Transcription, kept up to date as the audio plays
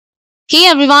Hey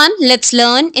everyone, let's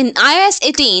learn in iOS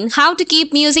 18 how to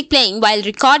keep music playing while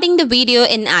recording the video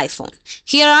in iPhone.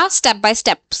 Here are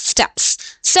step-by-step steps.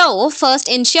 So, first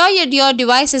ensure your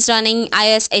device is running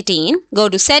iOS 18. Go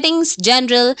to Settings,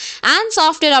 General and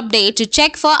Software Update to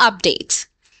check for updates.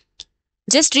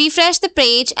 Just refresh the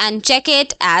page and check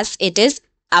it as it is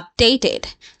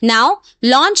updated. Now,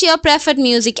 launch your preferred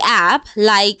music app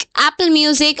like Apple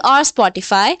Music or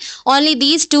Spotify. Only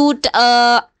these two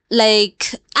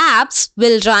apps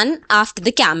will run after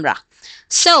the camera.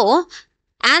 So,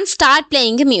 and start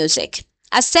playing the music.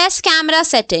 Assess camera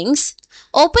settings.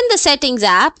 Open the settings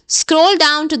app, scroll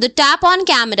down to the tap on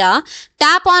camera,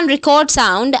 tap on record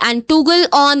sound and toggle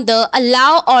on the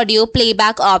allow audio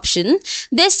playback option.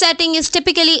 This setting is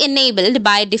typically enabled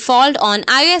by default on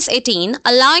iOS 18,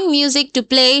 allowing music to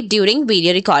play during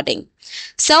video recording.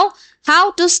 So,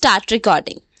 how to start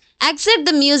recording? Exit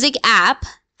the music app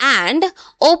and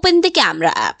open the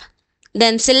camera app.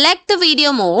 Then select the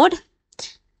video mode.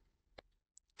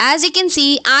 As you can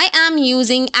see, I am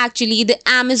using actually the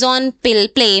Amazon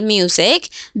Play music.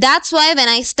 That's why when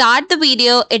I start the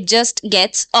video, it just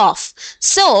gets off.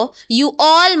 So, you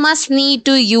all must need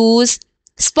to use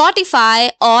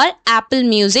Spotify or Apple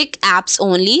Music apps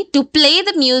only to play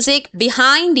the music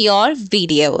behind your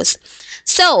videos.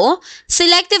 So,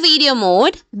 select the video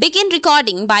mode, begin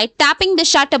recording by tapping the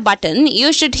shutter button.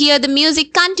 You should hear the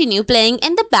music continue playing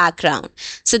in the background.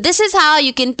 So, this is how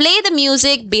you can play the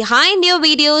music behind your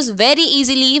videos very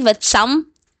easily with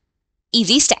some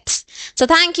easy steps. So,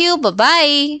 thank you.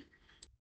 Bye-bye.